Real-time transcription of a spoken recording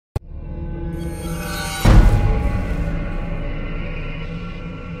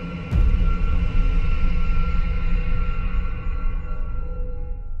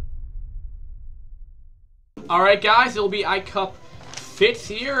Alright guys, it'll be iCup Fits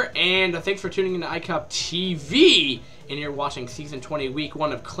here, and thanks for tuning in to iCup TV. And you're watching Season 20, Week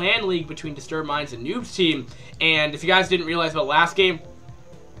 1 of Clan League between Disturbed Minds and Noob's team. And if you guys didn't realize about last game,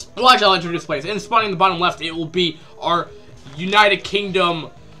 well, actually I'll introduce players. And spawning in the bottom left, it will be our United Kingdom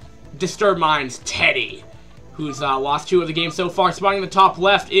Disturbed Minds Teddy, who's lost 2 of the games so far. Spawning in the top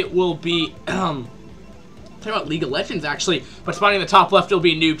left, it will be talking about League of Legends, actually. But spawning in the top left, it'll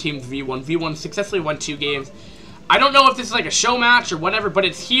be Noob Team's V1. V1 successfully won 2 games. I don't know if this is like a show match or whatever, but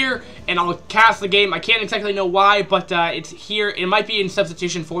it's here, and I'll cast the game. I can't exactly know why, but it's here. It might be in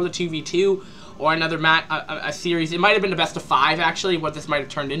substitution for the 2v2 or another a series. It might have been the best of 5, actually, what this might have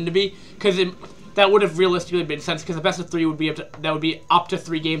turned into be, because that would have realistically made sense, because the best of 3 would be up to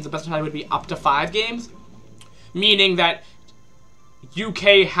 3 games. The best of 5 would be up to 5 games, meaning that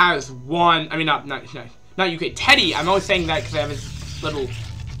UK has won. I mean, not UK. Teddy. I'm always saying that because I have his little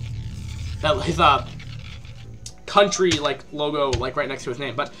his country like logo like right next to his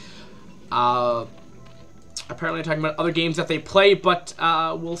name. But apparently talking about other games that they play. But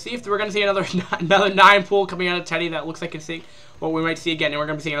we'll see if we're gonna see another 9 pool coming out of Teddy. That looks like it's what we might see again. And we're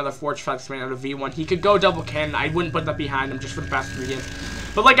gonna be seeing another Forge Flex coming out of V1. He could go double cannon. I wouldn't put that behind him just for the past 3 games.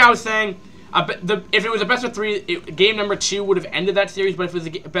 But like I was saying, if it was a best of 3, game number 2 would have ended that series. But if it was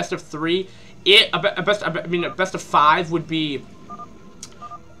a best of 3, a best of 5 would be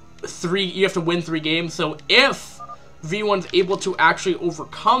 3. You have to win 3 games. So if V1's able to actually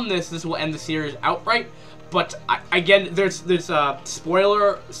overcome this will end the series outright. But again, there's a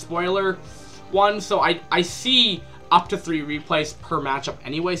spoiler one. So I see up to 3 replays per matchup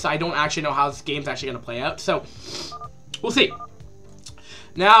anyway. So I don't actually know how this game's actually going to play out. So we'll see.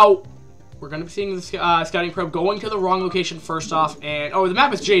 Now we're going to be seeing the scouting probe going to the wrong location first off. And, oh, the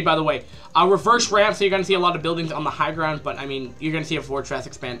map is Jade, by the way. Reverse ramp, so you're going to see a lot of buildings on the high ground. But, I mean, you're going to see a fortress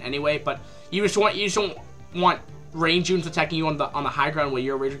expand anyway. But you just don't want range units attacking you on the high ground while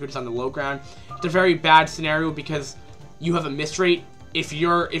your range units on the low ground. It's a very bad scenario because you have a miss rate.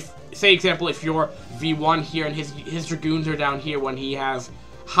 Say, example, if you're V1 here and his Dragoons are down here when he has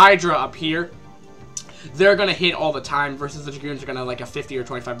Hydra up here, they're going to hit all the time versus the Dragoons are going to like a 50 or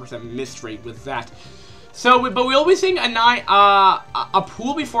 25% miss rate with that. So, but we'll be seeing a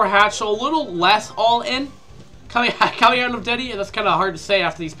pool before hatch, so a little less all-in coming out of Teddy. That's kind of hard to say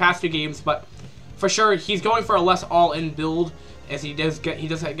after these past 2 games, but for sure he's going for a less all-in build as he does get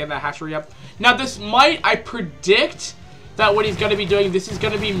that hatchery up. Now this I predict that what he's going to be doing, this is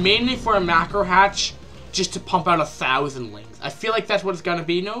going to be mainly for a macro hatch just to pump out 1,000 lings. I feel like that's what it's going to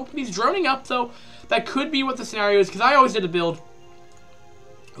be. No, but he's droning up though. That could be what the scenario is, because I always did a build.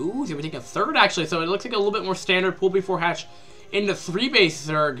 Ooh, he's going to take a 3rd, actually, so it looks like a little bit more standard pool before hatch into 3-base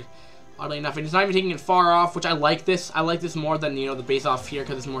Zerg. Oddly enough, and he's not even taking it far off, which I like this. I like this more than, the base off here,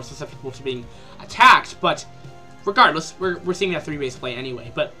 because it's more susceptible to being attacked. But regardless, we're seeing that 3-base play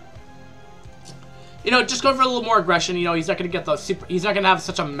anyway. But just going for a little more aggression. He's not going to get he's not going to have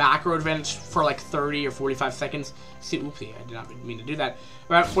such a macro advantage for like 30 or 45 seconds. See, oopsie, I did not mean to do that.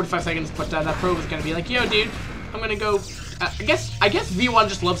 Around 45 seconds, but that probe is going to be like, yo, dude, I'm going to go. I guess V1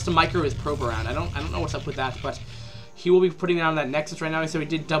 just loves to micro his probe around. I don't know what's up with that, but he will be putting down that Nexus right now. So he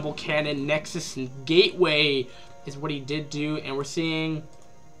did double cannon, Nexus, and Gateway is what he did do, and we're seeing.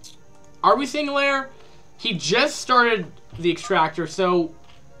 Are we seeing Lair? He just started the extractor, so.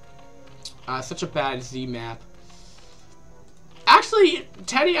 Such a bad Z map. Actually,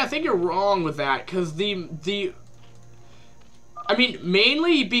 Teddy, I think you're wrong with that, because I mean,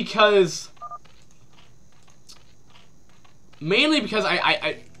 mainly because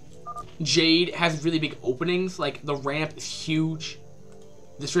Jade has really big openings. Like, the ramp is huge.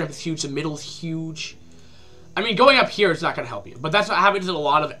 This ramp is huge. The middle is huge. I mean, going up here is not going to help you. But that's what happens in a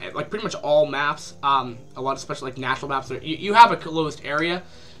lot of, like, pretty much all maps. A lot of especially, like, natural maps. You have a closed area.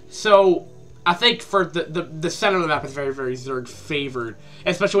 So, I think for the center of the map is very, very Zerg favored.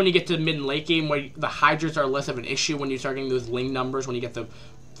 Especially when you get to mid and late game, where the Hydras are less of an issue when you start getting those ling numbers. When you get the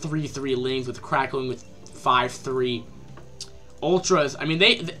 3-3 lings with crackling with 5-3 ultras. I mean,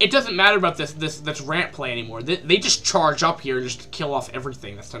 it doesn't matter about this ramp play anymore. They just charge up here and just kill off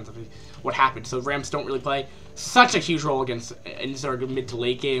everything. That's tends to be what happens. So ramps don't really play such a huge role against in Zerg mid to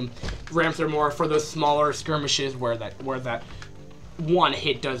late game. Ramps are more for those smaller skirmishes where that one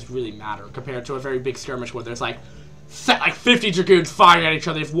hit does really matter compared to a very big skirmish where there's like 50 Dragoons firing at each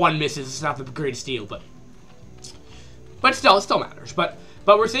other. If one misses, it's not the greatest deal, but still, it still matters. But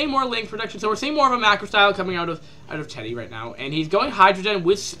we're seeing more link protection, so we're seeing more of a macro style coming out of Teddy right now, and he's going Hydrogen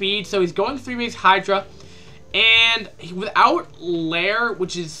with speed, so he's going 3-base Hydra, and without Lair,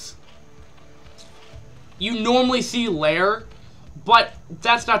 which is you normally see Lair, But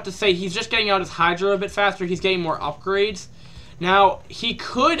that's not to say he's just getting out his Hydra a bit faster. He's getting more upgrades. Now, he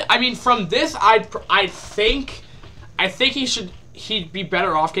could, I mean, from this, I think he'd be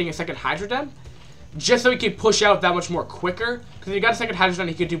better off getting a second Hydra Den, just so he could push out that much more quicker. Because if he got a second Hydra Den,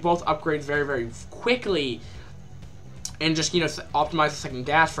 he could do both upgrades very, very quickly, and just, you know, optimize the second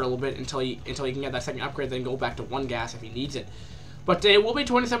gas for a little bit until he can get that second upgrade, then go back to 1 gas if he needs it. But it will be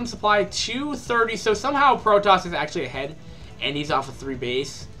 27 supply, 230, so somehow Protoss is actually ahead, and he's off of 3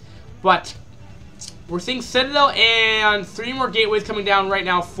 base. But we're seeing Citadel and 3 more gateways coming down right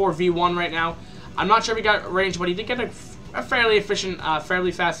now for V1 right now. I'm not sure if he got range, but he did get a fairly efficient,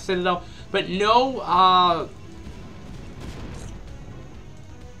 fairly fast Citadel. But no,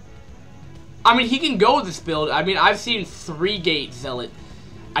 I mean, he can go with this build. I mean, I've seen 3 gate Zealot.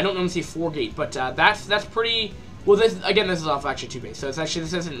 I don't normally see 4 gate, but that's pretty. Well, this is off actually 2 base, so it's actually,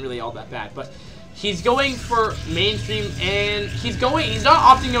 this isn't really all that bad. But he's going for mainstream, and he's not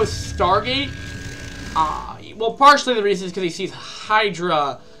opting to go Stargate. Well, partially the reason is because he sees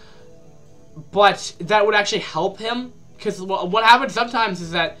Hydra, but that would actually help him, because what happens sometimes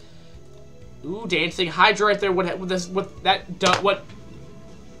is that, ooh, dancing Hydra right there. What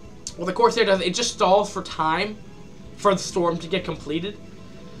the Corsair does, it just stalls for time for the storm to get completed,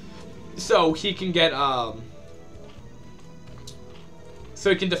 so he can get so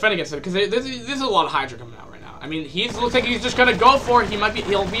he can defend against it, because there's a lot of Hydra coming out right now. I mean, looks like he's just gonna go for it.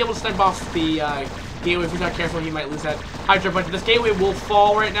 He'll be able to snipe off the gateway. If he's not careful, he might lose that Hydra, but this gateway will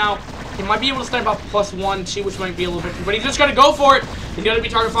fall right now. He might be able to snipe off +1, 2, which might be a little bit, but he's just gonna go for it. He's gonna be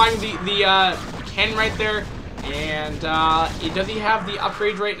targeting the Ken right there. And does he have the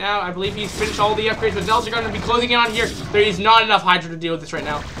upgrades right now? I believe he's finished all the upgrades, but Zealots are going to be closing in on here. There is not enough Hydra to deal with this right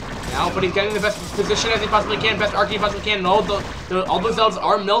now. But he's getting the best position as he possibly can, best arc he possibly can, and all those Zealots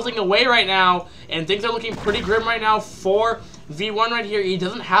are melting away right now, and things are looking pretty grim right now for V1 right here. He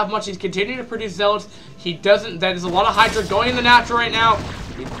doesn't have much. He's continuing to produce Zealots. That is a lot of Hydra going in the natural right now.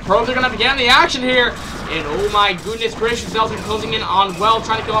 The pros are going to have to get in the action here. And oh my goodness gracious, Zealots are closing in on well,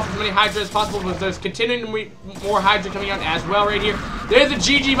 trying to kill off as many Hydra as possible, but there's continuing to be more Hydra coming out as well right here. There's a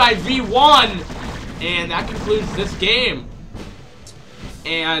GG by V1, and that concludes this game.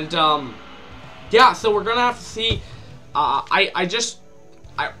 And yeah, so we're gonna have to see. On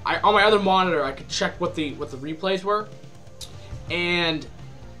my other monitor, I could check what the replays were, and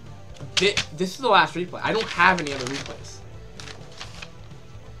this is the last replay. I don't have any other replays.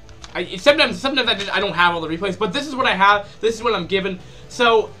 Sometimes I don't have all the replays, but this is what I have. This is what I'm given.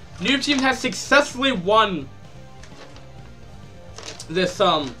 So, Noob Team has successfully won this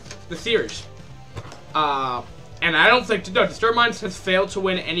the series. And I don't think Disturbed Minds has failed to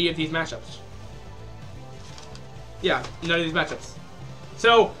win any of these matchups. Yeah, none of these matchups.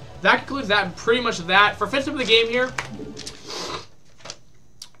 So that concludes that. Pretty much that for first of the game here.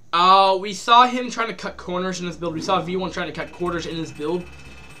 We saw him trying to cut corners in this build. We saw V1 trying to cut quarters in this build.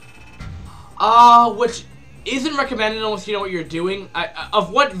 Which isn't recommended unless you know what you're doing.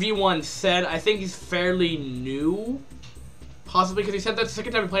 Of what V1 said, I think he's fairly new. Possibly because he said that's the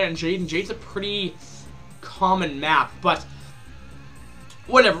second time he played on Jade, and Jade's a pretty common map. But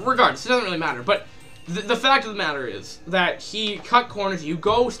whatever, regardless, it doesn't really matter. But the fact of the matter is that he cut corners. You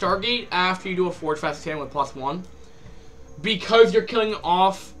go Stargate after you do a Forge Fast Cannon with +1 because you're killing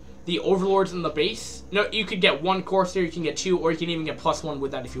off the Overlords in the base. No, you could get 1 Corsair, you can get 2, or you can even get +1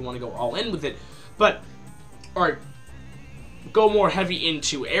 with that if you want to go all in with it. But, or go more heavy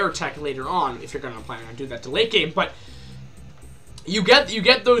into air attack later on if you're going to plan on doing that to late game. But you get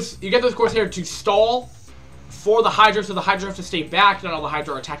those Corsair to stall for the Hydra, so the Hydra have to stay back. Not all the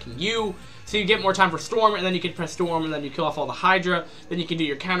Hydra are attacking you. So you get more time for Storm, and then you can press Storm, and then you kill off all the Hydra. Then you can do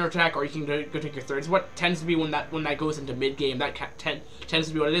your counterattack, or you can go take your thirds. What tends to be when that goes into mid game, that tends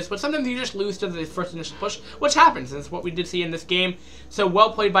to be what it is. But sometimes you just lose to the first initial push, which happens, and it's what we did see in this game. So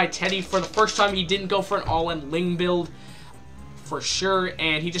well played by Teddy. For the first time, he didn't go for an all-in Ling build, for sure,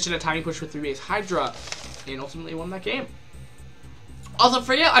 and he just did a timing push with 3-base Hydra, and ultimately won that game. Also,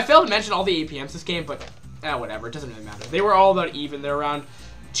 I failed to mention all the APMs this game, but whatever, it doesn't really matter. They were all about even. They're around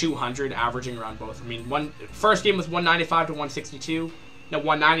 200, averaging around both. I mean, first game was 195 to 162, no,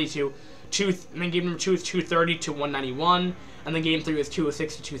 192. And then game number 2 is 230 to 191, and then game 3 is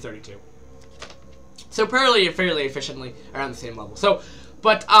 206 to 232. So fairly efficiently around the same level. So,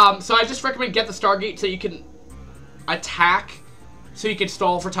 so I just recommend get the Stargate so you can attack, so you can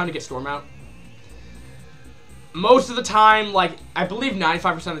stall for time to get Storm out. Most of the time, like, I believe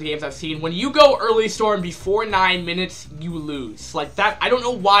 95% of the games I've seen, when you go early Storm before 9 minutes, you lose. Like, that, I don't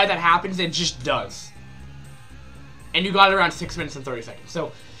know why that happens, it just does. and you got it around 6 minutes and 30 seconds.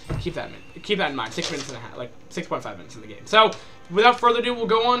 So keep that in mind. 6 minutes and a half, like 6.5 minutes in the game. So without further ado, we'll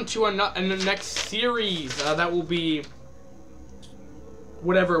go on to the next series. That will be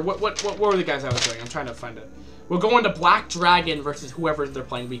whatever. What were the guys I was doing? I'm trying to find it. We'll go on to Black Dragon versus whoever they're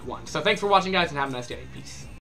playing week 1. So thanks for watching, guys, and have a nice day. Peace.